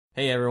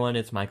Hey everyone,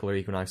 it's Michael or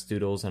Equinox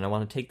Doodles, and I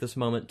want to take this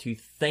moment to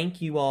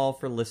thank you all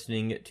for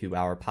listening to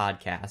our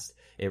podcast.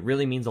 It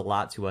really means a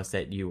lot to us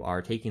that you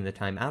are taking the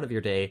time out of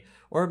your day,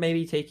 or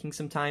maybe taking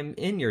some time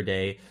in your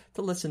day,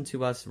 to listen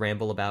to us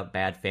ramble about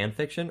bad fan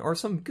fiction or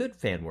some good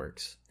fan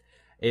works.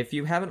 If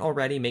you haven't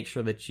already, make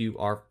sure that you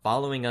are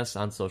following us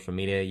on social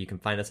media. You can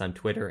find us on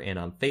Twitter and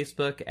on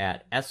Facebook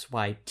at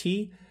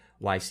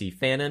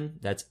SYTYCFanon.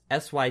 That's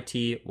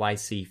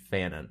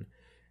SYTYCFanon.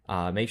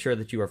 Make sure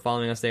that you are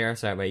following us there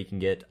so that way you can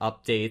get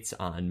updates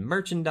on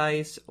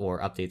merchandise or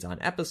updates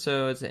on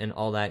episodes and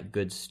all that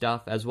good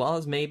stuff, as well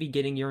as maybe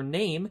getting your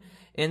name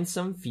in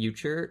some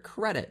future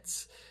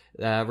credits.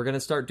 We're going to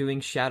start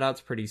doing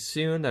shoutouts pretty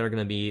soon that are going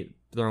to be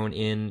thrown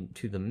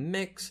into the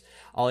mix.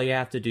 All you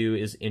have to do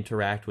is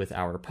interact with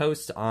our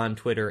posts on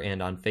Twitter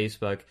and on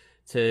Facebook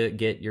to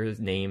get your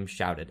name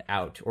shouted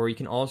out. Or you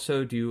can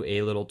also do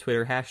a little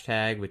Twitter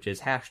hashtag, which is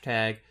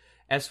hashtag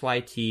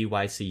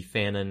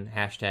SYTYCFanon,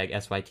 hashtag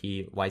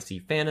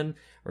SYTYCFanon.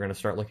 We're going to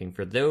start looking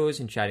for those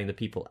and shouting the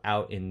people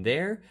out in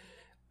there.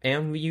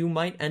 And you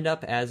might end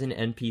up as an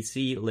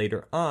NPC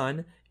later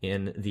on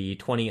in the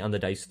 20 on the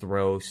Dice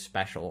Throw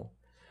special.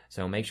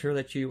 So make sure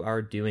that you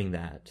are doing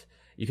that.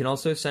 You can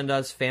also send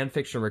us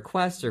fanfiction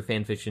requests or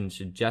fanfiction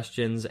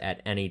suggestions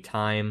at any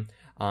time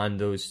on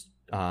those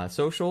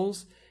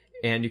socials.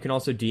 And you can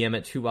also DM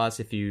it to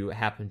us if you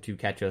happen to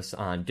catch us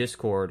on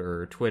Discord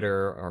or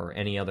Twitter or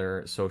any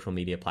other social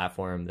media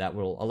platform that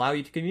will allow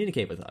you to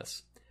communicate with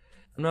us.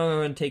 I'm now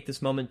going to take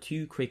this moment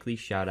to quickly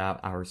shout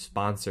out our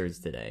sponsors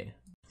today.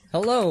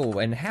 Hello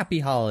and happy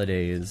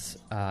holidays.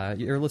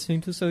 You're listening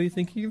to So You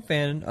Think You Can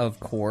Fan, of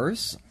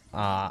course.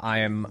 I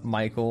am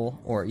Michael,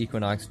 or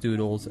Equinox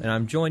Doodles, and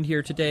I'm joined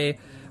here today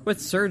with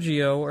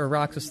Sergio, or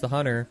Roxas the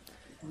Hunter.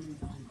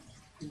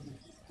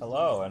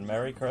 Hello, and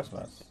Merry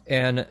Christmas.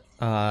 And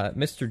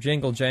Mr.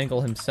 Jingle Jangle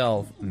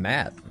himself,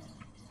 Matt.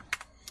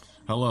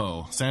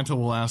 Hello. Santa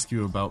will ask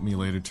you about me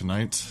later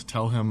tonight.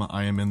 Tell him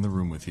I am in the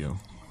room with you.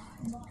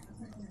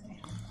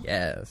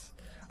 Yes.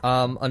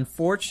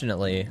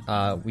 Unfortunately,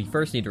 we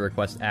first need to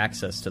request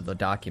access to the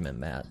document,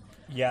 Matt.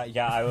 Yeah,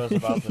 I was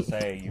about to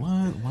say...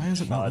 What? Why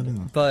is it not letting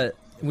them? But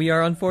we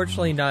are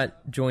unfortunately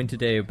not joined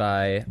today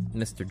by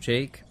Mr.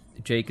 Jake.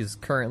 Jake is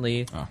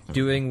currently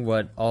doing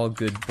what all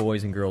good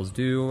boys and girls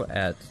do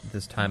at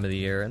this time of the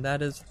year, and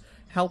that is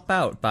help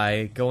out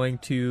by going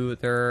to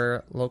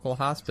their local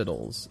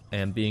hospitals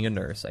and being a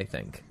nurse, I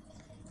think.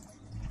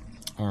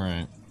 All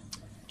right.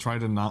 Try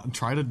to not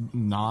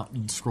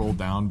scroll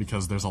down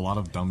because there's a lot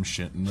of dumb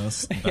shit in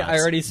this. Yeah, I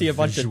already see a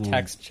bunch of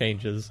text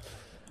changes.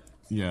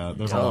 Yeah,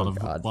 there's a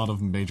lot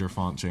of major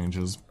font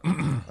changes. All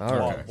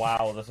right.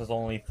 Wow, this is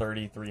only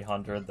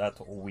 3,300. That's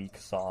weak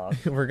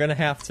sauce. We're gonna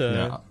have to.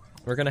 Yeah.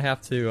 We're going to have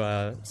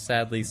to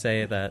sadly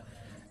say that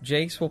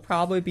Jake's will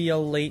probably be a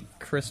late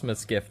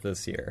Christmas gift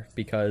this year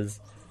because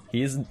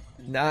he's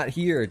not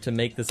here to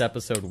make this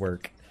episode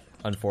work,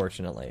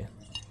 unfortunately.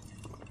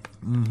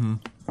 Mm-hmm.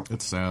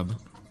 It's sad.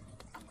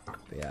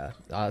 Yeah.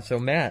 So,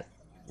 Matt,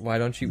 why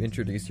don't you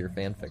introduce your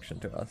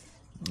fanfiction to us?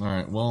 All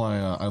right. Well,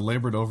 I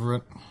labored over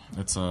it.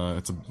 It's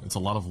a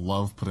lot of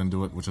love put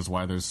into it, which is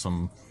why there's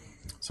some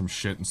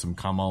shit and some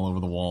cum all over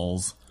the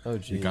walls. Oh,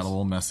 jeez. It got a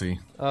little messy.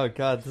 Oh,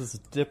 God, this is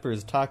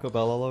Dipper's Taco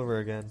Bell all over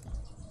again.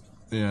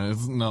 Yeah,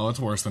 it's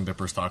worse than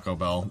Dipper's Taco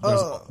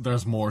Bell.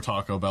 There's more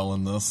Taco Bell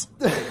in this.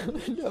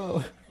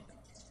 No.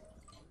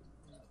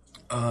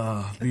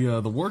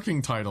 The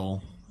working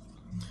title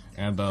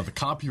and the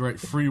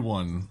copyright-free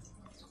one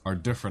are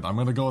different. I'm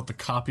gonna go with the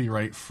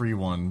copyright-free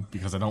one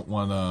because I don't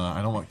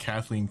want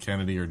Kathleen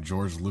Kennedy or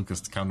George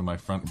Lucas to come to my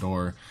front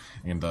door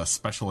and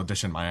special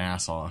edition my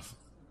ass off.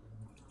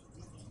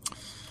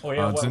 Oh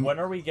yeah, when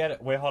are we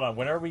getting? Wait, hold on.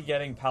 When are we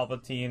getting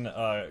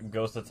Palpatine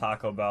Goes to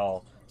Taco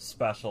Bell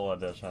special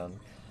edition?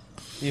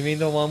 You mean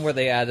the one where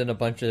they add in a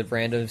bunch of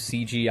random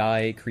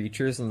CGI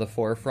creatures in the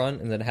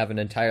forefront and then have an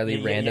entirely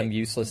random,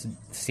 useless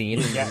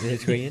scene in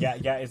between?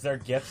 Yeah. Is there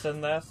GIFs in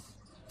this?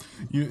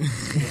 The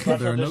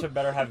special edition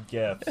better have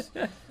GIFs.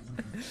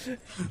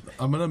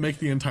 I'm gonna make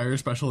the entire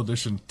special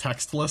edition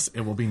textless.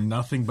 It will be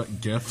nothing but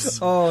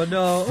GIFs. Oh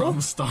no! From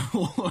Star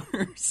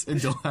Wars,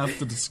 and you'll have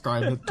to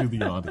describe it to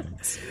the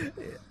audience.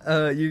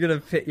 You're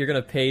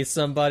gonna pay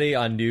somebody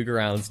on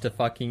Newgrounds to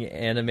fucking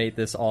animate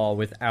this all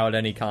without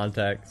any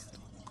context.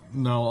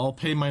 No, I'll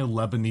pay my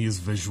Lebanese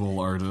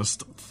visual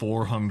artist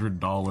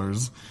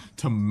 $400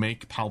 to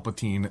make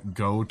Palpatine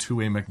go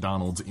to a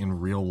McDonald's in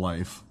real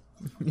life.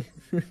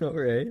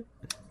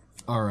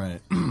 All right.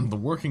 The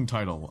working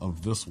title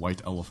of this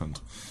white elephant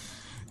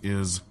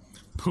is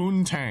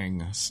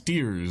Poontang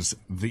Steers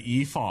the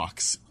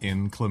E-Fox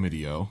in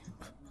Chlamydio.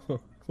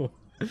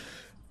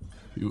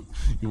 You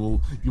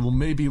will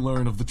maybe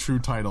learn of the true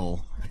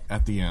title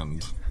at the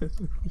end.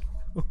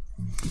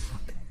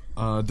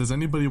 Does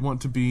anybody want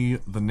to be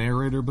the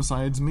narrator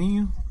besides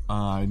me?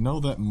 I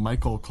know that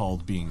Michael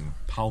called being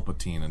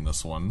Palpatine in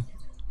this one.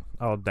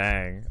 Oh,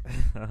 dang.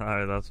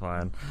 Alright, that's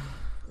fine.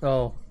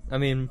 Oh, I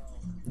mean,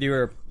 you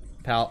were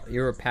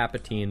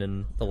Palpatine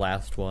in the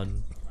last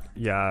one.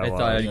 Yeah, I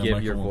thought I'd give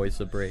Michael your voice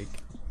a break.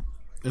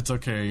 It's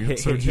okay.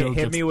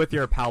 Hit me with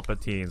your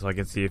Palpatine so I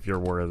can see if you're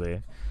worthy.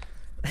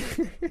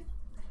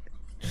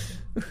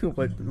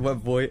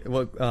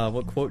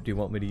 What quote do you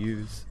want me to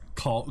use?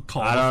 Call.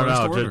 I don't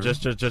know.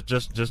 Just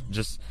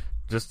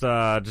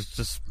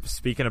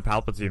speaking of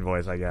Palpatine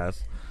voice, I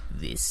guess.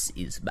 This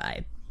is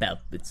my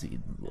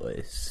Palpatine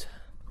voice.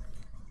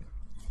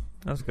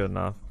 That's good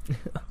enough.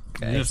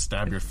 Okay. You just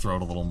stab your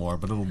throat a little more,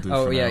 but it'll do.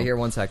 Oh for yeah, now. here,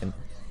 1 second.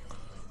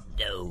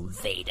 No,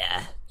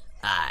 Vader.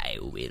 I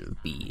will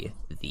be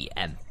the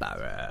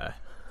Emperor.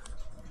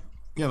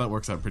 Yeah, that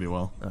works out pretty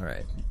well. All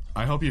right.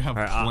 I hope you have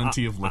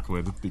plenty of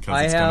liquid because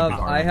I it's gonna be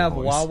hard I on have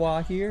your voice.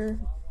 Wawa here.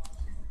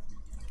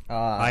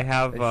 I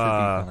have. It should be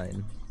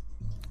fine.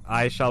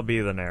 I shall be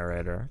the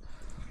narrator.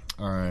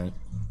 All right.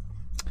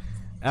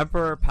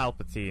 Emperor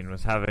Palpatine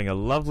was having a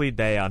lovely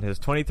day on his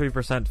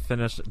 23%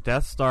 finished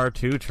Death Star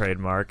 2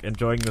 trademark,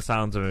 enjoying the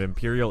sounds of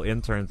Imperial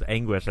interns'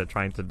 anguish at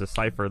trying to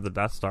decipher the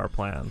Death Star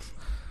plans.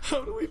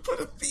 How do we put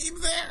a theme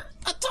there?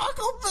 A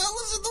Taco Bell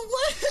is in the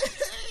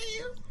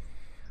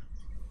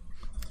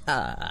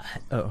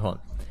way! Hold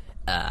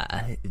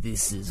on.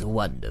 This is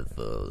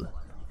wonderful.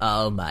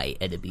 All my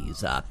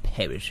enemies are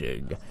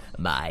perishing.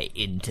 My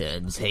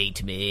interns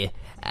hate me,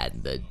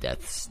 and the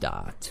Death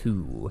Star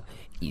 2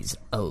 is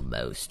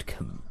almost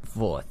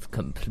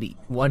complete.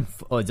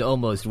 It's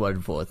almost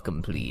 1/4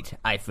 complete.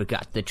 I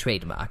forgot the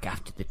trademark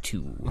after the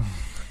 2.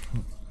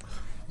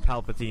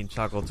 Palpatine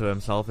chuckled to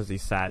himself as he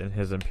sat in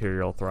his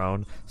imperial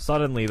throne.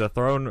 Suddenly, the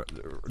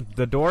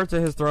door to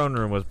his throne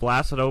room was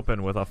blasted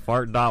open with a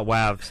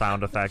fart.wav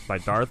sound effect by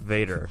Darth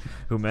Vader,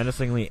 who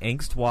menacingly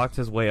angst-walked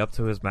his way up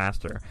to his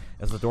master.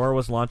 As the door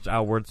was launched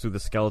outwards through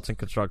the skeleton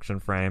construction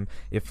frame,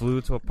 it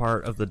flew to a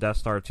part of the Death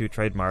Star 2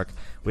 trademark,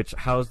 which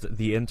housed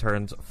the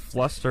interns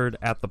flustered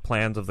at the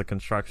plans of the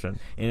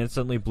construction, and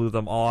instantly blew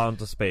them all out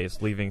into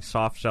space, leaving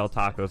soft-shell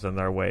tacos in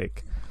their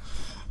wake.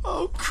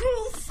 Oh,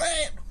 cool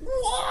fat!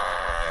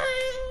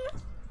 Why?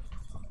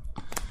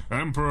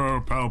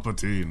 Emperor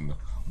Palpatine,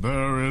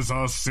 there is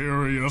a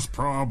serious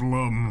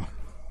problem.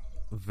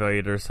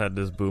 Vader said,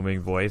 his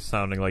booming voice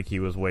sounding like he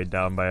was weighed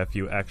down by a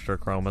few extra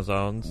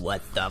chromosomes.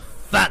 What the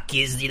fuck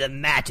is the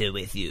matter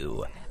with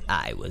you?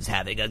 I was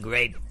having a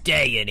great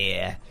day in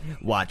here,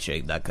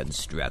 watching the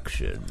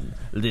construction,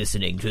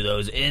 listening to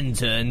those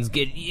interns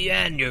get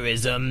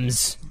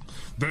aneurysms.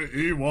 The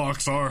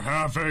Ewoks are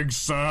having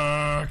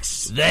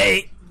sex!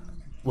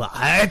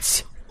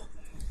 What?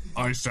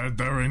 I said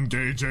they're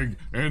engaging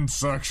in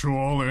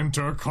sexual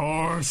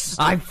intercourse!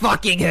 I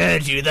fucking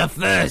heard you the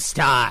first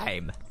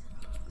time!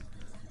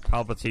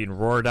 Palpatine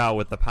roared out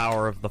with the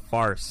power of the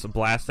farce,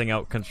 blasting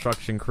out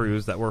construction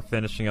crews that were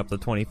finishing up the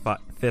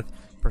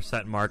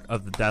 25% mark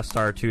of the Death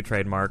Star 2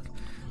 trademark.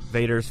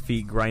 Vader's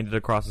feet grinded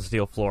across the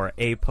steel floor,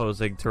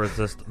 posing to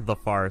resist the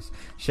farce,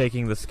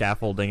 shaking the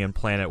scaffolding and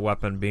planet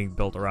weapon being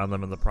built around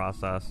them in the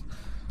process.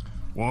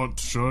 What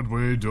should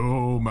we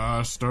do,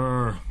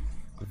 Master?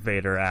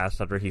 Vader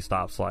asked after he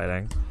stopped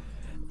sliding.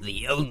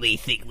 The only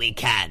thing we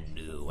can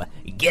do.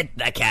 Get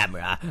the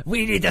camera.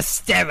 We need to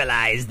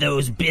sterilize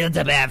those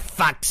Build-A-Bear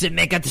fucks and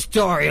make a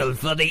tutorial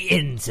for the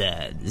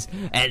interns.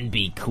 And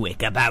be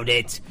quick about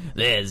it.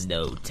 There's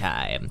no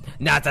time.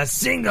 Not a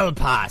single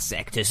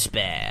parsec to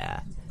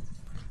spare.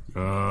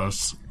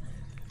 Yes.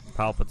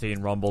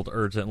 Palpatine rumbled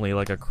urgently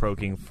like a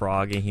croaking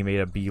frog, and he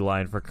made a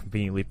beeline for a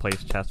conveniently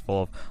placed chest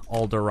full of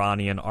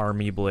Alderaanian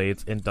army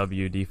blades in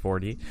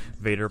WD-40.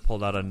 Vader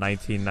pulled out a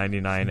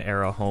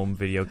 1999-era home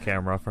video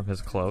camera from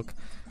his cloak.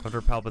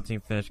 After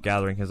Palpatine finished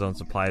gathering his own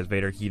supplies,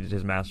 Vader heeded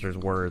his master's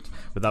words.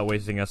 Without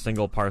wasting a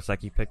single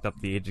parsec, he picked up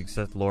the aging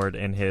Sith Lord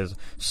in his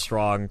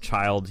strong,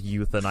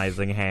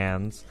 child-euthanizing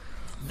hands.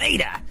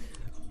 Vader!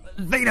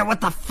 Vader,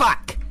 what the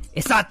fuck?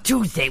 It's not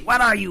Tuesday.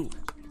 What are you...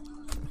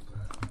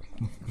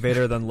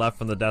 Vader then left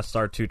from the Death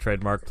Star 2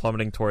 trademark,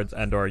 plummeting towards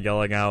Endor,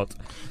 yelling out,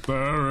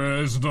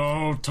 "There is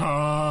no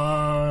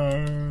time!"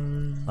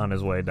 on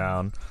his way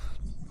down.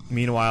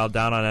 Meanwhile,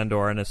 down on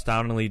Endor, an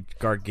astoundingly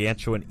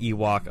gargantuan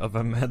Ewok of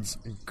immense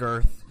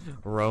girth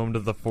roamed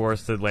the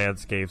forested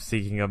landscape,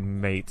 seeking a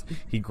mate.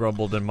 He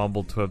grumbled and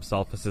mumbled to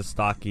himself as his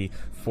stocky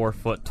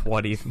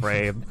 4'20"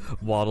 frame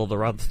waddled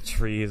around the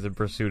trees in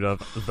pursuit of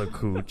the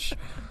cooch.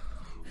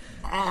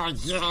 Oh,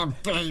 yeah,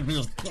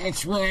 baby,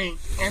 that's right.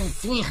 I'm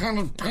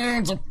 300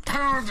 pounds of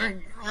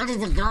pounding, ready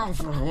to go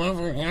for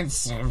whoever wants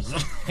some.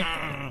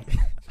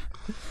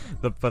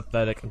 The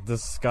pathetic,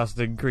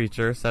 disgusting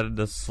creature said in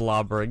a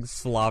slobbering,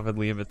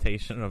 slovenly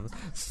imitation of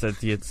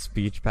sentient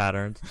speech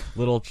patterns.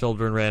 Little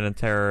children ran in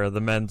terror,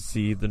 the men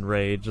seethed in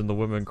rage, and the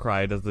women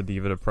cried as the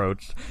demon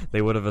approached.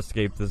 They would have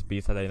escaped this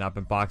beast had they not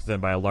been boxed in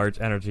by a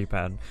large energy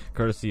pen,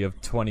 courtesy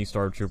of 20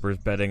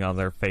 stormtroopers betting on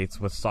their fates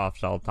with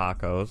soft-shell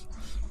tacos.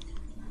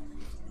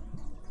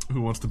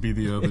 Who wants to be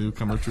the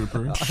newcomer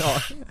trooper?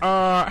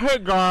 Hey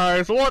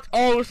guys, what's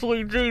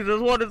sweet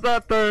Jesus? What is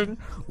that thing?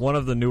 One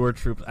of the newer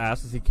troops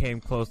asked as he came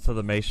close to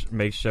the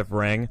makeshift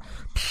ring.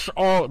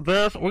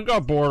 We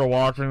got bored of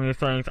watching these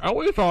things, and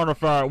we found a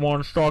fat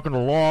one stuck in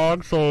a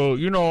log, so, I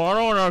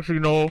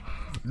don't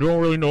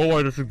really know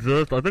why this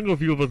exists. I think a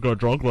few of us got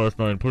drunk last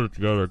night and put it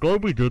together.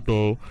 Glad we did,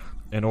 though.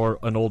 an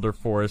older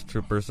forest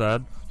trooper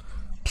said.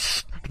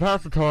 To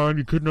pass the time,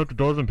 you kidnapped a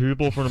dozen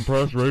people for an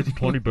impressed race of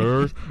 20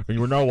 bears, and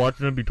you are now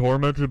watching them be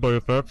tormented by a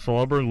fat,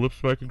 slobbering,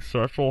 lip-smacking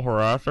sexual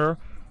harasser?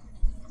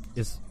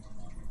 Is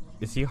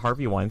he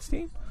Harvey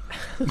Weinstein?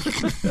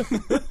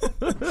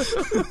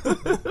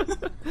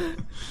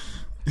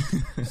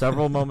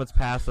 Several moments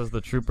passed as the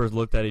troopers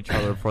looked at each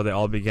other before they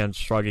all began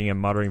shrugging and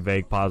muttering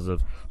vague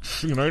positives.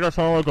 You made that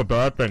sound like a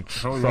bad thing.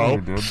 Yeah,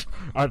 we did.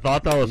 I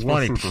thought that was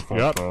funny.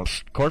 Yep,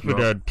 of course we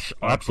did.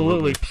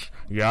 Absolutely.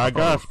 Yeah, I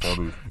guess.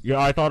 Yeah,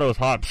 I thought it was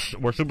hot.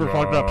 We're super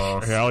fucked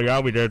up. Hell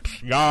yeah, we did.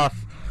 Yes.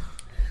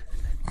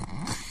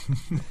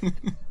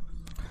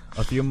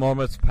 A few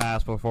moments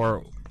passed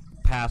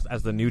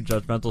as the new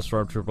judgmental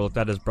stormtrooper looked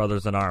at his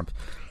brothers in arms.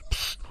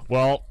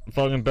 Well,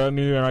 fucking bet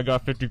me and I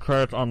got 50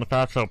 credits on the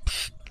fat show,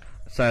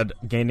 said,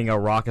 gaining a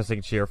raucous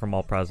cheer from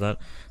all present.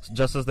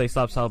 Just as they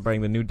stopped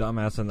celebrating the new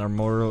dumbass in their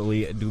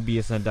morally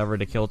dubious endeavor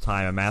to kill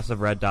time, a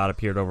massive red dot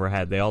appeared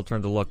overhead. They all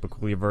turned to look, but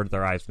quickly averted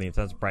their eyes from the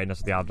intense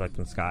brightness of the object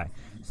in the sky.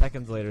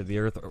 Seconds later, the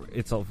earth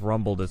itself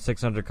rumbled as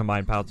 600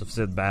 combined pounds of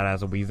Sid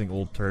Badass, a wheezing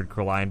old turd,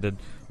 collided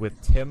with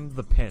Tim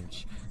the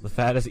Pinch, the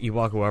fattest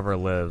Ewok who ever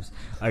lives.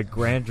 A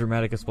grand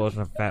dramatic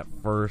explosion of fat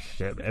fur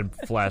shit and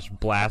flesh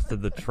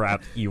blasted the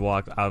trapped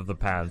Ewok out of the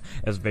pen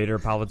as Vader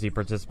and Palpatine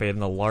participated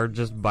in the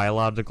largest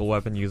biological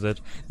weapon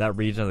usage that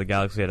region of the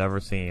galaxy had ever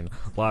seen.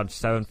 Lodged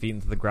 7 feet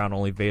into the ground,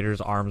 only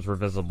Vader's arms were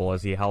visible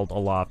as he held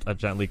aloft a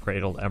gently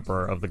cradled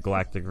emperor of the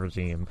galactic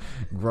regime.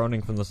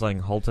 Groaning from the sudden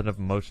halted of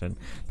motion,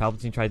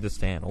 Palpatine tried to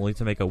stand, only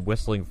to make a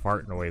whistling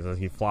fart noise as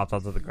he flopped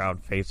onto the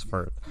ground face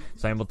first.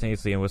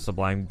 Simultaneously and with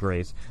sublime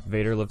grace,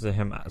 Vader lifted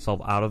himself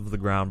out of the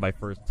ground by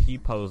first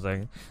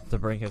T-posing to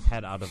bring his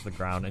head out of the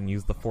ground and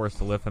use the Force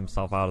to lift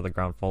himself out of the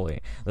ground fully.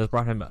 This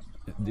brought him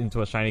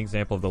into a shining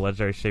example of the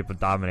legendary shape of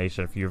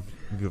domination if you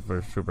view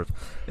troopers.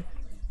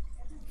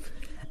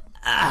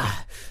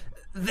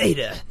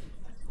 Vader.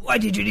 Why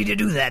did you need to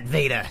do that,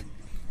 Vader?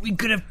 We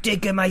could have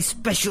taken my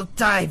special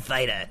TIE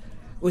fighter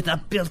with a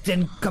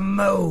built-in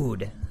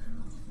commode.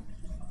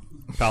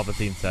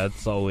 Palpatine said,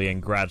 slowly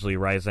and gradually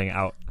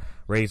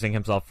raising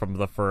himself from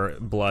the fur,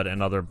 blood,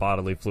 and other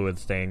bodily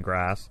fluid-stained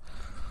grass.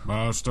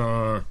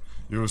 Master,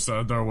 you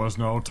said there was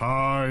no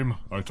time.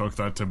 I took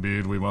that to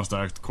mean we must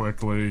act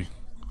quickly.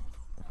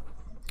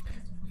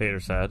 Vader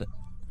said.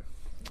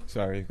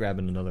 Sorry,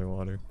 grabbing another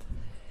water.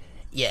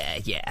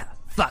 Yeah.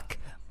 Fuck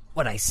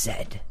what I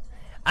said.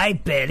 I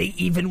barely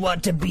even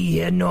want to be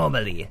here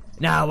normally.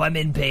 Now I'm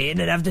in pain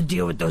and have to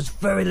deal with those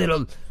furry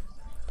little...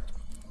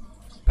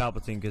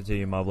 Palpatine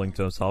continued mumbling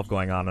to himself,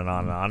 going on and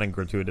on and on in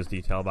gratuitous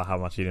detail about how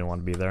much he didn't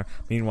want to be there.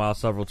 Meanwhile,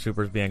 several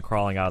troopers began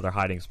crawling out of their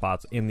hiding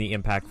spots. In the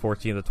impact,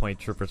 14 of the 20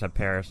 troopers had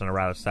perished in a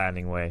rather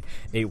saddening way.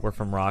 8 were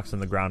from rocks in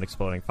the ground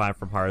exploding, 5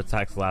 from heart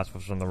attacks, the last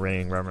was from the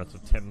raining remnants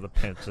of Tim the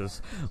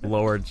Pinch's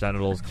lower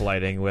genitals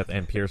colliding with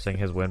and piercing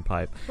his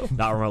windpipe.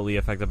 Not remotely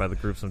affected by the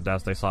gruesome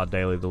deaths they saw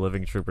daily, the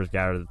living troopers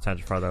gathered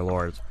attention for their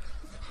lords.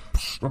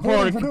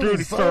 Reporting for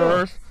duty,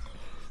 sirs!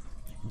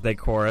 They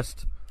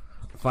chorused.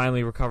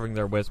 Finally recovering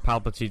their wits,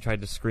 Palpatine tried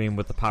to scream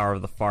with the power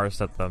of the Farce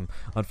at them.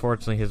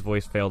 Unfortunately, his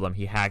voice failed him.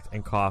 He hacked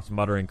and coughed,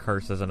 muttering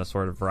curses and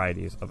assorted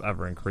varieties of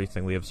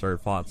ever-increasingly absurd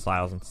font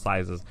styles and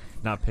sizes,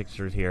 not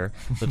pictured here.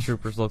 The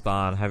troopers looked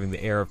on, having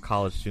the air of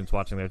college students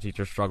watching their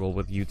teacher struggle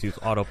with YouTube's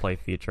autoplay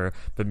feature,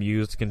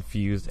 bemused,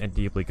 confused, and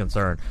deeply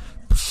concerned.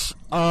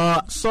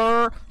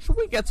 Sir, should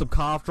we get some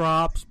cough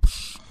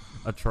drops?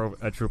 A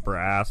trooper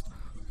asked.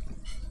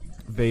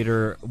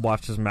 Vader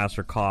watched his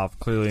master cough,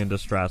 clearly in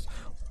distress.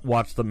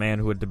 Watched the man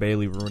who had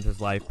debatably ruined his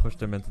life,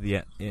 pushed him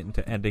into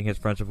ending his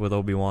friendship with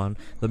Obi-Wan,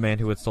 the man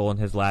who had stolen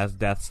his last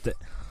death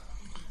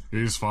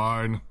He's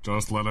fine.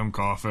 Just let him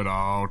cough it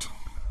out.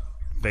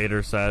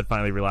 Vader said,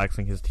 finally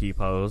relaxing his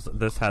T-pose.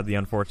 This had the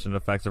unfortunate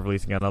effect of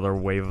releasing another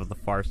wave of the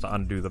Farce to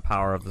undo the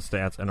power of the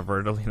stance,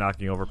 inadvertently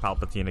knocking over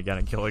Palpatine again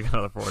and killing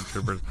another 4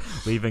 troopers,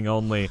 leaving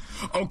only...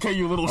 Okay,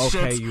 you little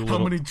shits. How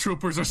many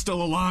troopers are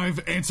still alive?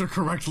 Answer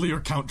correctly or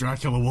Count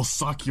Dracula will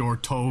suck your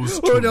toes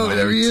tonight. Oh no,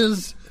 there he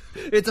is!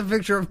 It's a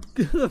picture of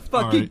the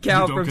fucking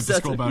cow from Sesame. You don't get to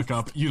scroll back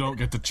up. You don't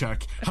get to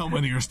check. How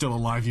many are still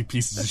alive, you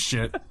pieces of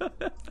shit?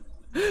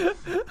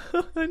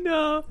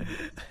 No.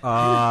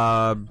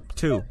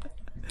 2.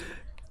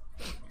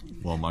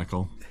 Well,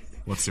 Michael,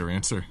 what's your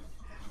answer?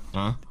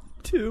 Huh?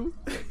 2.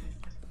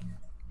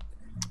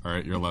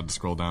 Alright, you're allowed to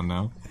scroll down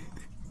now.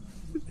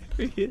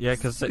 Yeah,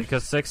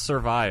 because 6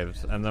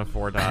 survived, and then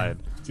 4 died.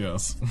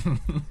 Yes.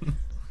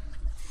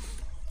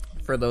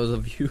 For those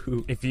of you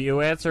who... If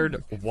you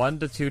answered 1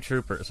 to 2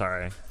 troopers...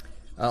 Sorry.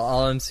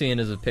 All I'm seeing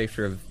is a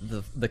picture of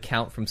the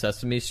Count from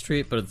Sesame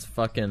Street, but it's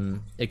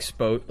fucking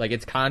exposed. Like,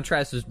 its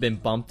contrast has been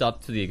bumped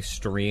up to the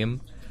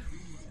extreme.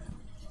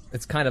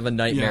 It's kind of a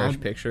nightmarish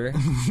picture.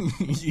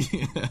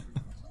 Yeah.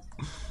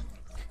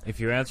 If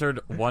you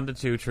answered 1 to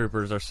 2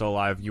 troopers are still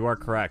alive, you are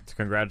correct.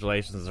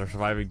 Congratulations. The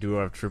surviving duo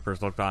of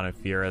troopers looked on in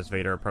fear as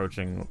Vader approached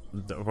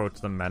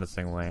them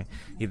menacingly.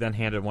 He then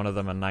handed one of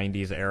them a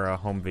 90s-era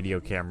home video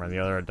camera and the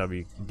other a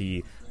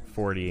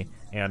WD-40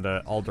 and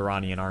an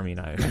Alderaanian army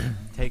knife.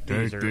 Take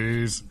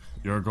these.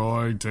 You're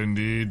going to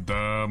need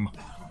them.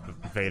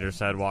 Vader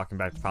said, walking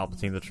back to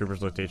Palpatine. The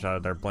troopers looked at each other,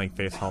 their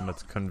blank-faced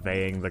helmets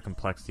conveying the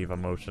complexity of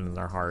emotion in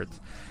their hearts.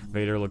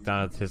 Vader looked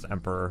down at his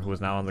Emperor, who was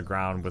now on the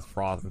ground with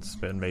froth and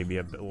spit, maybe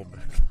a little bit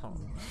of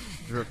tongue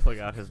dripping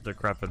out his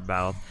decrepit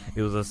mouth.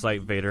 It was a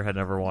sight Vader had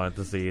never wanted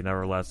to see.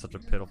 Nevertheless, such a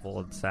pitiful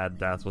and sad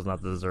death was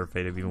not the deserved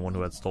fate of even one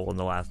who had stolen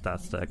the last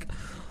Death Stick.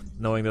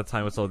 Knowing that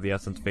time was of the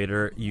essence,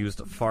 Vader used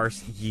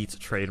Farce Yeet's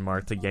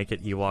trademark to yank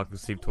at Ewok, who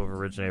seemed to have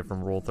originated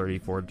from Rule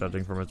 34,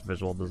 judging from its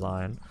visual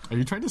design. Are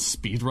you trying to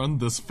speedrun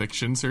this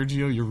fiction,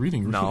 Sergio? You're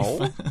reading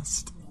really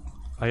fast.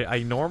 I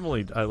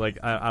normally, I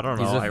don't know.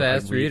 He's a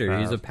fast reader.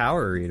 Fast. He's a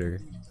power reader.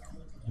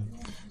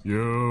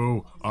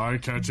 You,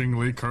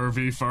 eye-catchingly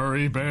curvy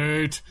furry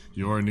bait.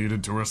 You are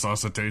needed to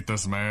resuscitate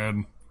this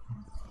man.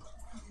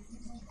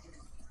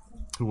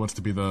 Who wants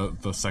to be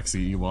the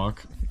sexy Ewok?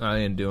 I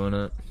ain't doing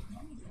it.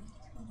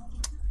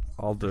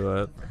 I'll do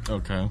it.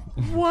 Okay.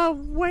 What?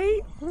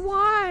 Wait,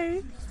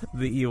 why?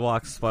 The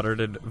Ewok sputtered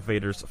in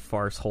Vader's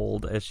farce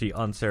hold as she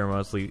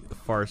unceremoniously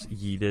farce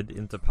yeeted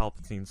into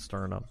Palpatine's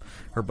sternum,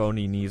 her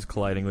bony knees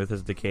colliding with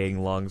his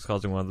decaying lungs,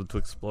 causing one of them to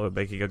explode,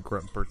 making a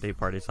birthday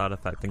party sound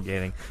effect and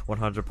gaining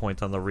 100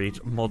 points on the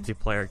Reach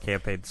multiplayer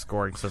campaign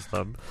scoring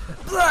system.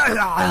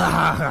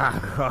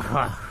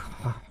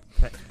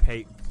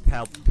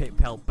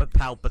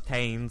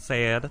 Palpatine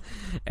said,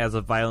 as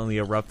a violently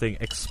erupting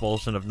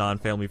expulsion of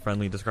non-family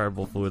friendly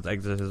describable fluids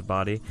exited his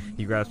body.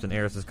 He grasped an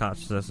Eris's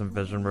consciousness and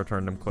vision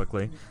returned him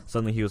quickly.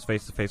 Suddenly he was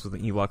face to face with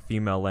an Ewok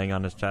female laying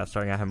on his chest,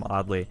 staring at him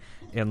oddly,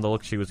 and the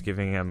look she was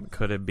giving him,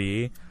 could it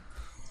be?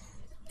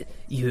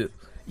 You,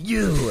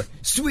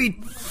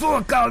 sweet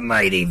fuck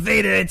almighty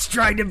Vader, it's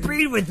trying to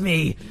breed with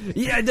me!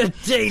 You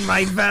entertain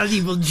my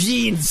valuable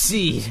gene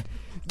seed!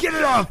 Get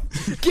it off!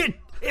 Get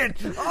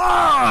it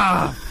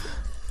off!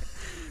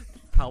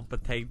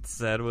 Palpatine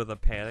said with a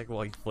panic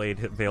while he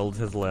veiled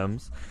his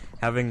limbs.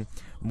 Having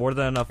more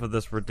than enough of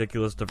this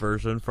ridiculous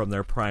diversion from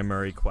their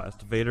primary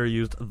quest, Vader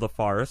used the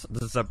farce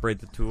to separate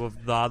the two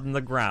of them on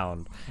the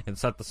ground and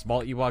set the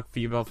small Ewok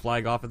female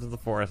flying off into the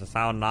forest, a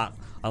sound not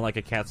unlike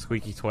a cat's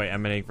squeaky toy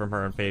emanating from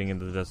her and fading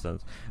into the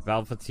distance.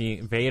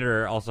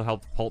 Vader also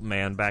helped Pulp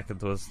Man back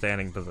into his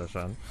standing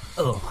position.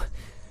 Oh,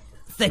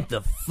 thank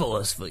the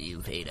Force for you,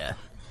 Vader.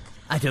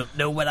 I don't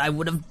know what I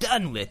would have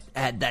done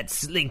had that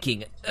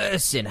slinking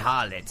Urson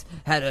harlot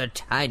had her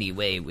tiny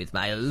way with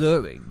my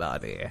alluring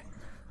body.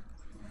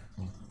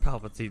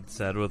 Palpatine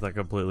said with a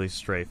completely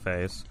straight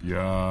face.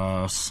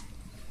 Yes.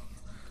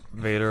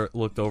 Vader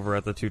looked over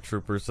at the two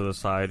troopers to the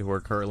side who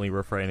were currently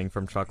refraining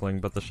from chuckling,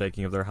 but the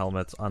shaking of their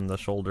helmets on the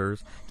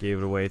shoulders gave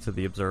it away to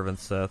the observant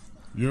Sith.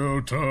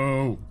 You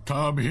two,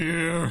 come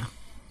here.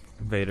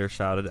 Vader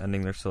shouted,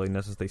 ending their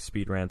silliness as they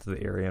speed ran to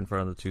the area in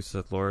front of the two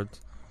Sith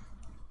Lords.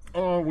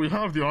 We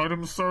have the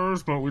items,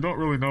 sirs, but we don't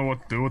really know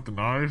what to do with the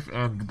knife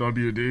and the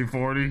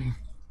WD-40.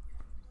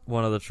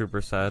 One of the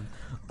troopers said.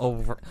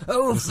 Oh, for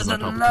the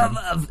love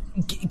of...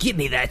 give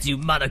me that, you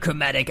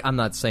monochromatic... I'm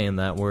not saying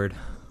that word.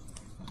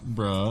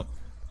 Bruh.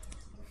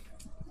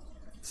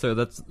 So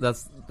that's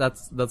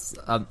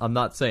I'm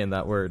not saying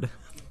that word.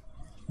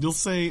 You'll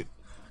say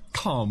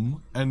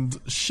cum and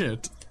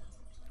shit.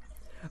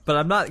 But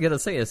I'm not gonna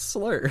say a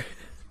slur.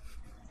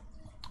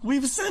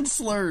 We've said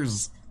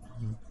slurs.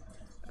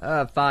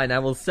 Fine, I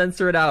will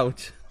censor it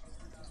out.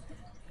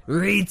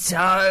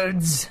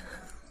 Retards!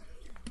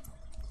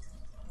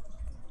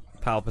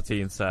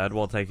 Palpatine said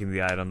while taking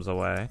the items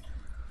away.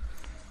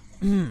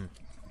 Palpatine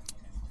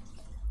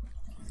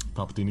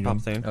again.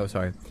 Palpatine. Oh,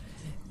 sorry.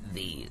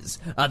 These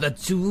are the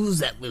tools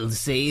that will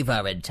save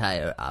our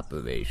entire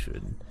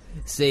operation.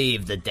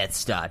 Save the Death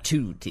Star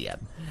 2, TM.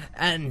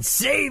 And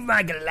save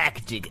my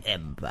galactic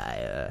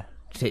empire.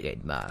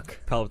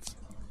 Trademark.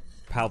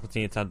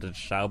 Palpatine attempted to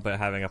shout, but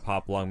having a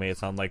pop lung made it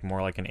sound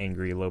more like an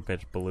angry,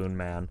 low-pitched balloon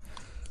man.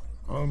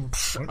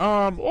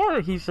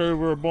 Or he said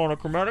we're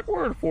monochromatic,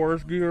 we're in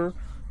forest gear.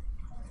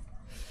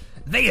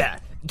 Vader,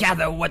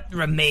 gather what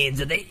remains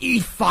of the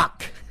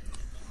Ewok!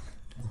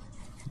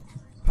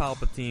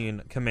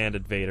 Palpatine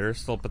commanded Vader,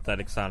 still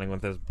pathetic sounding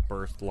with his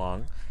burst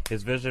lung.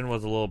 His vision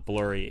was a little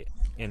blurry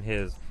in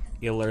his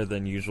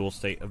iller-than-usual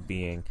state of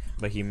being,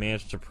 but he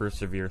managed to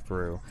persevere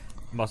through.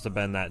 Must have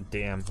been that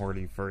damn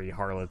horny furry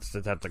harlot's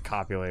attempt to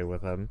copulate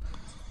with him.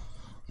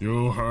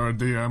 You heard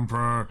the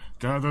Emperor.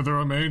 Gather the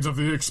remains of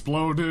the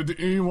exploded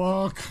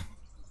Ewok.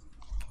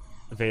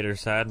 Vader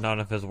said, none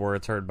of his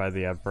words heard by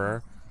the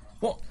Emperor.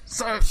 What,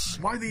 sir?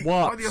 Why the...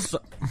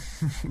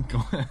 Go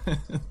ahead.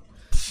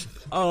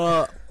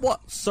 What,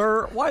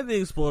 sir? Why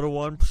the exploded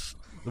one?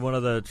 One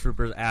of the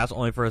troopers asked,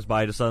 only for his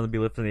body to suddenly be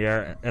lifted in the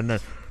air, and then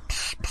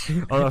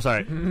Oh, no,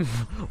 sorry.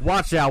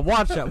 Watch out,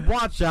 watch out,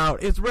 watch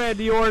out. It's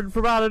Randy Orton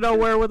from out of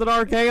nowhere with an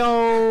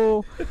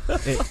RKO.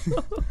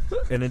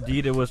 And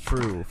indeed it was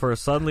true. For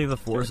suddenly the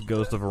Force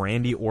ghost of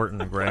Randy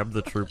Orton grabbed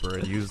the trooper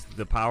and used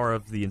the power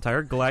of the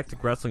entire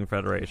Galactic Wrestling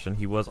Federation.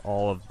 He was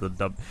all of the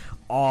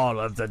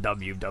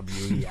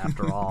WWE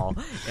after all.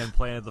 And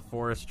planted the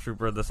Force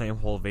trooper in the same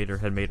hole Vader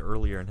had made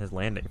earlier in his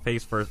landing.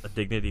 Face first, a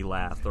dignity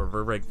last. The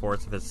reverberating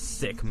force of his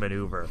sick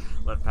maneuver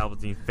left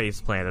Palpatine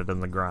face planted in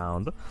the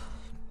ground.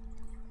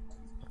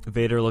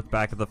 Vader looked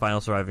back at the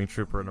final surviving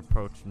trooper and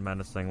approached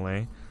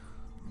menacingly.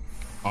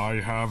 I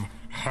have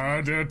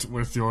had it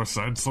with your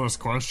senseless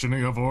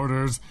questioning of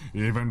orders,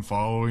 even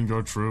following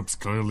your troops'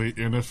 clearly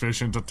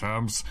inefficient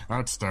attempts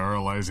at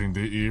sterilizing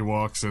the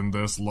Ewoks in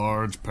this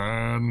large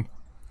pan.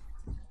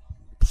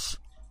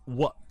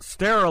 What?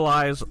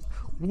 Sterilize?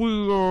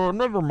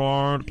 Never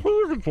mind.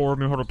 Please inform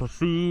me how to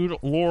proceed,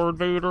 Lord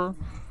Vader.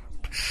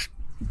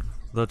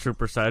 The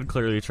trooper said,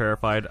 clearly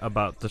terrified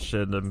about the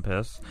shit and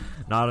piss.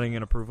 Nodding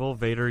in approval,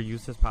 Vader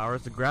used his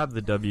powers to grab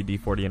the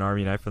WD-40 and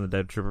army knife from the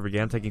dead trooper,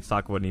 began taking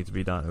stock of what needs to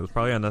be done. It was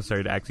probably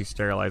unnecessary to actually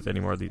sterilize any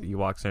more of these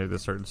Ewoks into the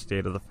certain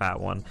state of the fat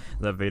one,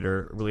 that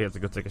Vader really had to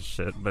go take a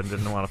shit, but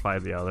didn't want to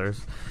fight the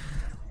others.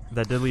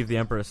 That did leave the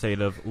Emperor's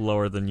state of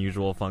lower than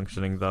usual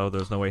functioning, though.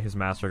 There's no way his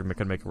master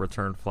could make a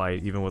return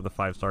flight, even with a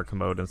 5-star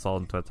commode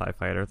installed into a TIE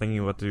fighter.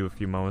 Thinking what to do a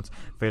few moments,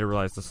 Vader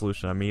realized the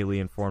solution and immediately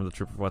informed the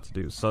trooper what to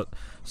do. So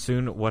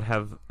soon,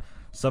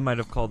 some might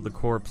have called the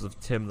corpse of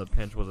Tim the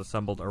Pinch was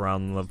assembled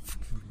around the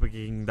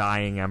fucking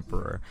dying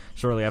Emperor.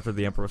 Shortly after,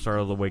 the Emperor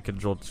started to wake and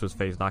jolt to his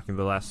face, knocking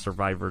the last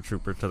survivor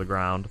trooper to the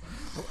ground.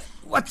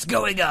 What's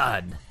going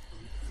on?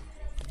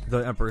 The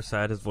Emperor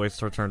said, his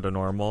voice returned to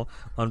normal.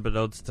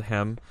 Unbeknownst to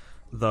him,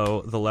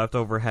 though, the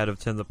leftover head of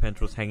Tim the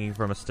Pinch was hanging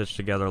from a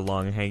stitched-together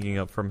lung, hanging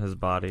up from his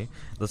body.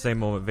 At the same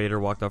moment,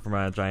 Vader walked up from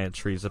a giant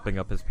tree, zipping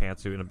up his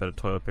pantsuit and a bit of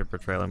toilet paper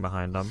trailing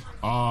behind him.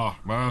 Ah,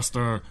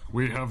 Master,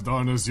 we have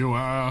done as you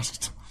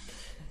asked.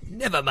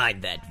 Never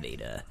mind that,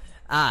 Vader.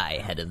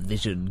 I had a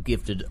vision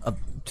gifted up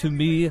to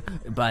me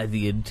by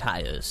the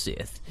entire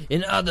Sith.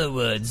 In other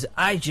words,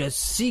 I just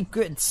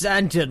secret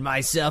Santed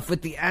myself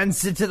with the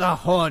answer to the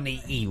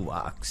horny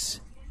Ewoks.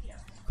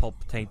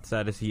 Palpatine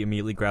said as he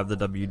immediately grabbed the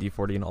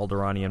WD-40 and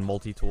Alderaanian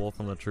multi-tool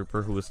from the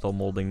trooper who was still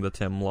molding the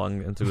Tim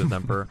lung into his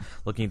Emperor.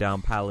 Looking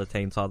down,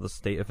 Palpatine saw the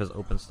state of his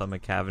open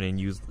stomach cavity and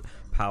used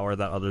power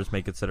that others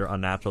may consider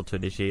unnatural to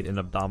initiate an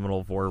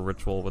abdominal vor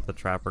ritual with the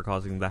trapper,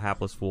 causing the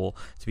hapless fool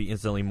to be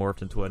instantly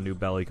morphed into a new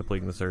belly,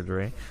 completing the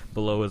surgery.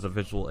 Below is a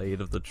visual aid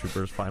of the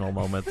trooper's final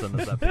moments, and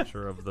is that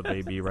picture of the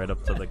baby right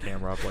up to the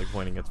camera, up like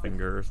pointing its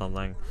finger or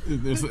something.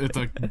 It's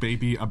a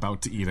baby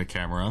about to eat a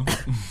camera.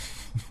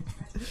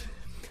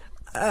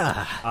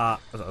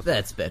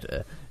 That's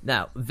better.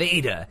 Now,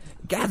 Vader,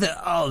 gather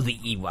all the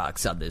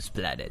Ewoks on this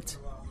planet.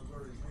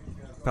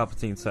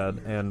 Palpatine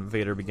said, and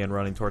Vader began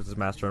running towards his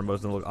master and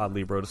Mosin looked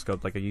oddly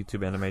rotoscoped like a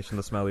YouTube animation.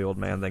 The smelly old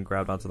man then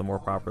grabbed onto the more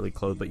properly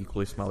clothed but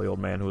equally smelly old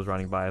man who was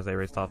running by as they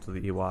raced off to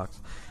the Ewoks.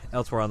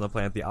 Elsewhere on the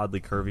planet, the oddly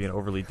curvy and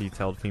overly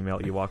detailed female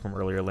Ewok from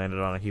earlier landed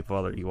on a heap of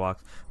other Ewoks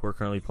who are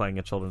currently playing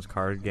a children's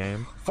card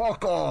game.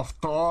 Fuck off,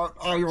 Dot.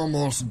 I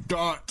almost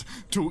got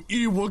to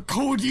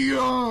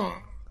Ewokodia.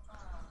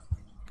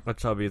 A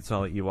chubby and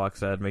smelly Ewok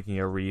said, making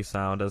a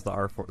re-sound as the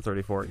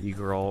R-34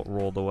 E-Girl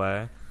rolled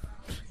away.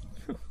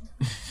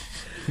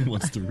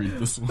 Wants to read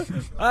this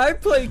one. I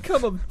play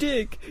Come Up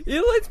Dick.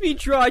 It lets me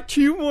draw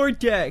 2 more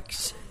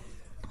decks.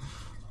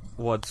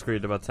 One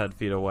screamed about 10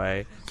 feet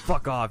away.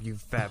 Fuck off, you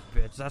fat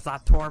bitch. That's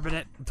not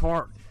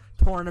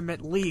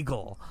tournament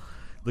legal.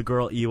 The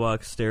girl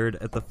Ewok stared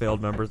at the failed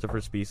members of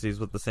her species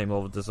with the same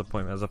level of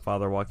disappointment as a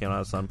father walking on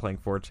his son playing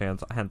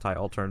 4chan's hentai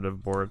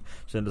alternative board.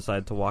 She then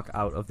decided to walk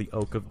out of the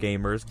Oak of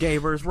Gamers.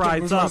 Gamers,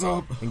 rise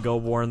up! And go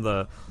warn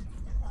the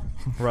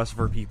rest of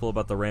her people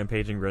about the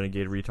rampaging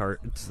renegade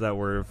retards that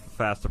were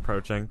fast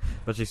approaching,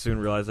 but she soon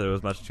realized that it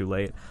was much too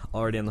late.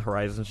 Already on the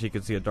horizon, she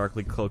could see a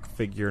darkly cloaked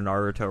figure,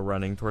 Naruto,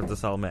 running towards the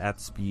settlement at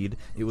speed.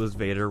 It was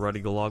Vader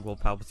running along while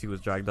Palpatine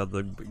was dragged out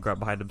the ground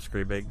behind him,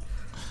 screaming.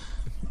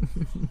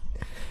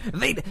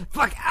 Vader,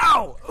 fuck,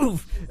 ow,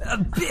 oof,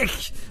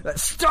 bitch,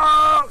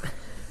 stop!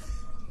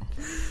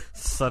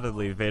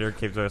 Suddenly, Vader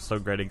came to a so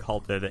grating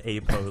halted at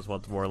A pose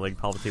once more, letting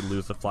Palpatine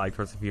lose the flag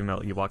towards the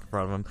female Ewok in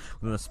front of him.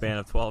 Within the span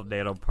of 12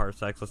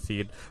 nanoparsecs, a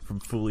scene from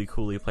Fooly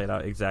Cooley played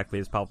out exactly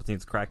as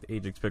Palpatine's cracked,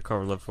 aging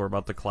spit-covered lips were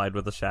about to collide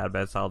with the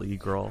Shadbad-styled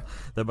E-Girl.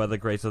 Then, by the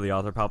grace of the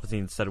author,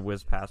 Palpatine said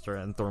whiz past her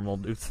and thermal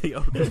nuked the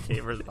Oak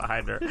Gamers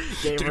behind her.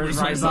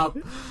 Gamers, rise up!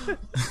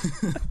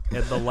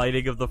 And the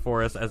lighting of the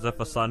forest as if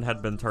a sun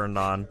had been turned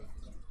on.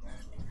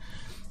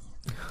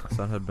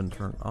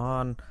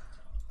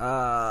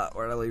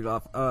 Where did I leave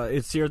off?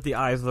 It seared the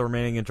eyes of the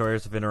remaining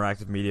enjoyers of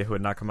interactive media who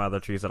had not come out of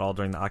their trees at all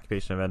during the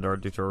occupation of Endor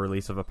due to a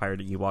release of a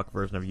pirated Ewok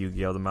version of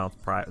Yu-Gi-Oh! The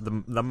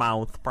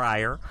Mouth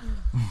Prior.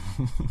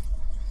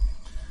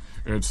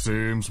 It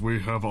seems we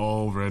have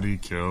already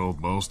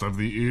killed most of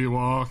the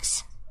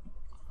Ewoks.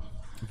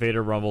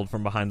 Vader rumbled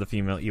from behind the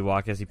female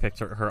Ewok as he picked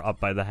her up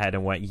by the head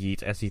and went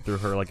yeet as he threw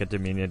her like a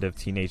diminutive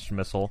teenage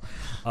missile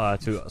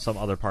to some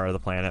other part of the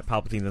planet.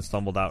 Palpatine then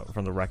stumbled out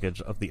from the wreckage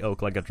of the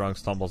oak like a drunk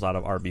stumbles out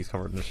of Arby's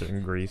covered in shit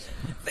and grease.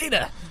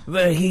 Vader,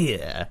 we're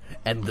here,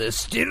 and there's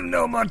still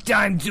no more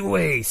time to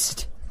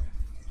waste.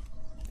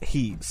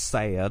 He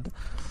said.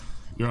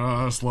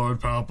 Yes, Lord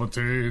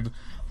Palpatine.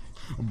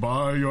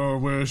 By your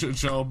wish it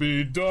shall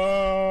be done.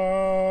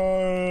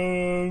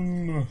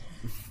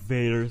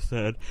 Vader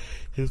said,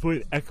 his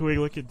voice echoing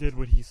like it did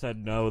when he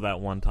said no that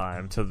one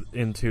time.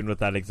 In tune with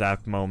that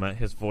exact moment,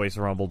 his voice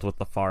rumbled with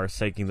the farce,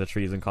 shaking the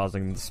trees and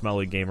causing the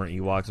smelly gamer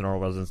Ewoks and Orl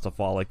residents to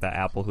fall like that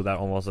apple who that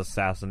almost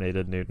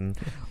assassinated Newton.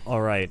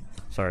 Alright,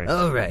 sorry.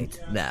 Alright,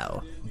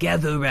 now,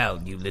 gather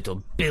round, you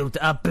little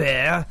built-up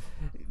bear.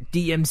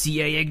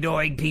 DMCA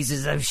ignoring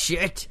pieces of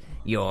shit.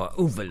 Your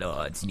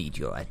overlords need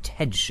your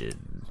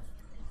attention.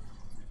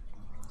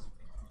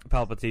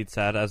 Palpatine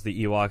said, as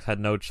the Ewoks had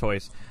no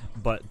choice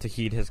but to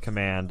heed his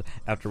command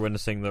after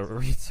witnessing the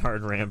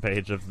retard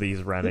rampage of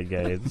these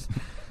renegades.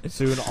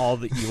 Soon all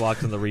the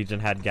Ewoks in the region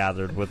had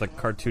gathered. With a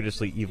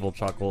cartoonishly evil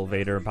chuckle,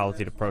 Vader and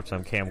Palpatine approached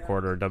them,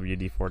 camcorder,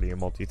 WD-40, and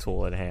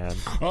multi-tool in hand.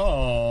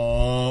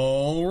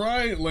 All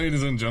right,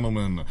 ladies and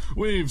gentlemen,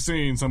 we've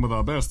seen some of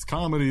the best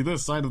comedy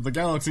this side of the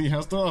galaxy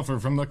has to offer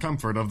from the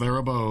comfort of their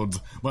abodes.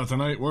 But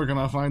tonight we're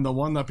gonna find the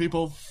one that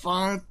people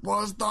thought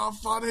was the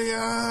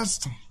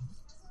funniest.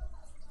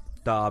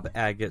 Dob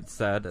Agate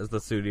said as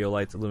the studio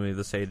lights illuminated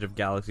the stage of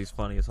Galaxy's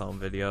funniest home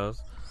videos.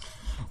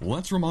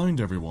 Let's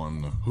remind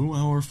everyone who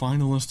our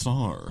finalists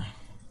are.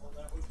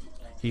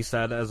 He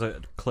said as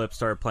a clip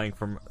started playing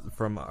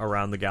from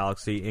around the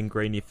galaxy. In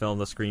grainy film,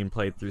 the screen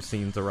played through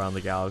scenes around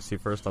the galaxy.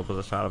 First up was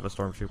a shot of a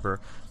stormtrooper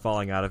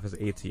falling out of his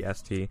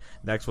AT-ST.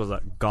 Next was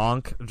a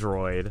gonk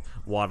droid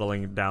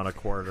waddling down a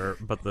corridor,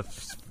 but the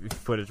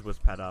footage was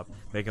sped up,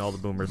 making all the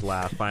boomers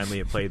laugh. Finally,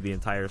 it played the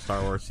entire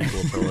Star Wars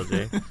sequel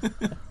trilogy.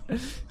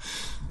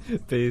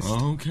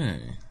 Okay.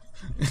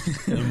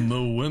 And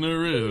the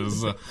winner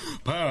is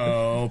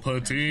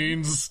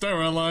Palpatine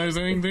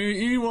sterilizing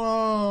the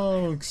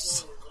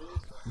Ewoks.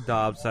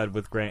 Dobbs said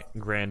with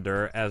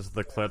grandeur as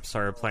the clip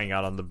started playing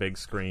out on the big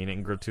screen.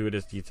 In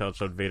gratuitous detail,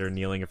 showed Vader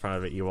kneeling in front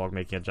of an Ewok,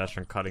 making a gesture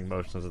and cutting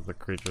motions at the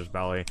creature's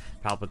belly.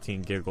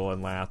 Palpatine giggled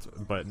and laughed,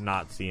 but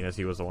not seen as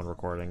he was the one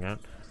recording it.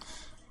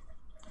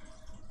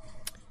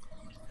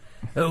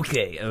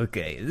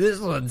 Okay. This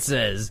one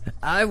says,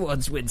 I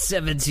once went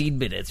 17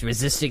 minutes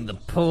resisting the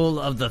pull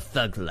of the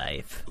thug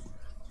life.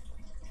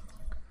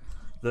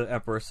 The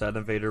Emperor said,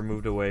 and Vader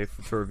moved away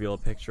to reveal a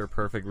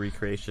picture-perfect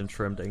recreation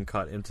trimmed and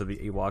cut into the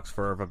Ewok's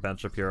fur of a Ben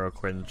Shapiro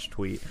cringe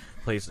tweet,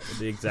 placed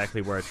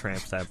exactly where a tramp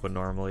stamp would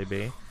normally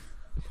be.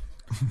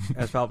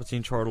 As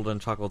Palpatine chortled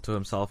and chuckled to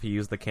himself, he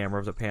used the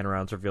camera to pan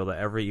around to reveal that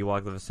every Ewok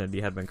in the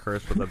vicinity had been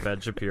cursed with a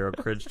Ben Shapiro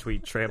cringe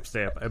tweet tramp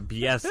stamp, a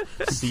BS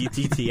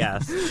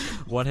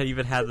CTTS. One had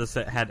even had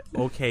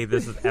 "Okay,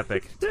 this is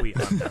epic" tweet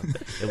on them.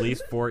 At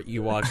least 4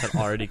 Ewoks had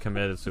already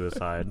committed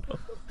suicide.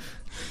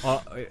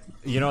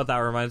 You know what that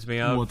reminds me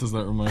of? What does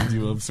that remind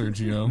you of,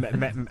 Sergio?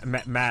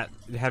 Matt,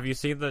 have you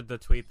seen the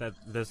tweet that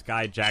this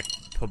guy Jack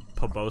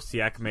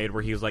Pobosiak made,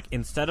 where he was like,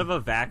 instead of a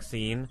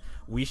vaccine,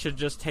 we should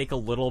just take a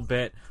little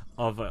bit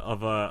of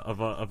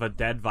a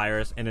dead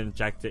virus and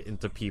inject it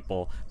into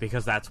people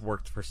because that's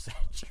worked for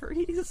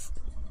centuries.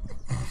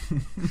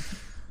 I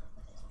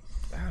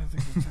don't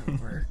think that's how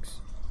it works.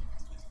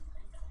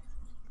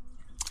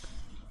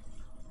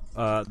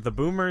 The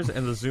boomers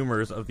and the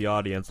zoomers of the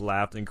audience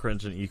laughed and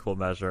cringed in equal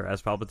measure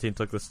as Palpatine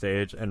took the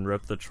stage and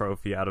ripped the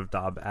trophy out of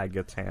Dob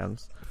Agate's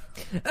hands.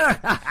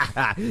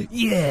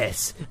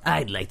 Yes,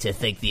 I'd like to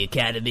thank the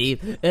Academy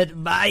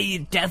and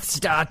my Death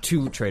Star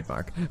 2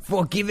 trademark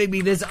for giving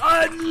me this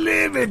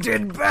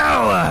unlimited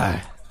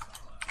power.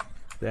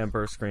 The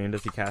Emperor screamed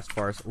as he cast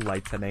farce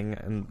lightning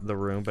in the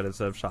room, but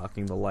instead of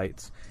shocking the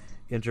lights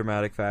in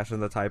dramatic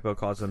fashion, the typo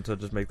caused him to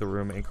just make the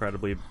room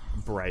incredibly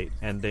bright,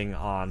 ending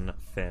on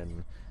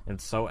Finn. And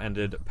so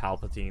ended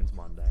Palpatine's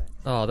Monday.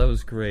 Oh, that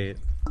was great.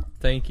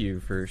 Thank you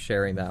for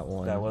sharing that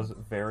one. That was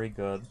very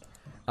good.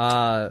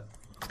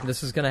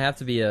 This is going to have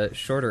to be a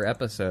shorter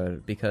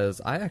episode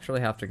because I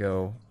actually have to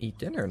go eat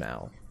dinner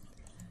now.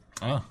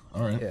 Ah,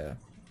 all right. Yeah.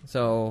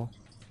 So,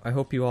 I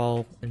hope you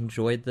all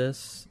enjoyed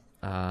this.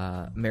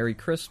 Merry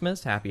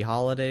Christmas, Happy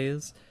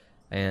Holidays,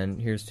 and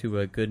here's to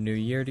a good new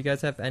year. Do you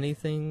guys have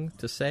anything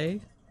to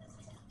say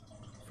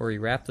before we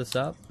wrap this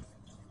up?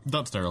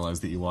 Don't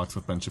sterilize the Ewoks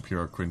with Ben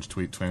Shapiro cringe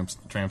tweet tramp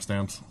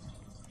stamps.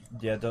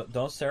 Yeah,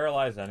 don't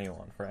sterilize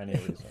anyone for any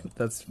reason.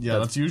 That's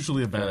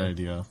usually a bad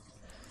idea.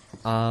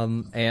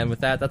 And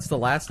with that, that's the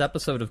last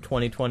episode of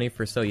 2020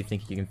 for So You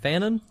Think You Can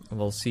Fanon.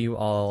 We'll see you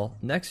all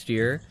next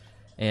year,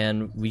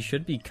 and we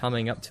should be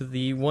coming up to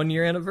the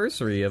 1-year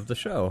anniversary of the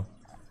show.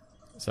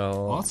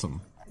 So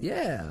Awesome.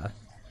 Yeah.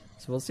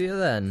 So we'll see you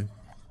then.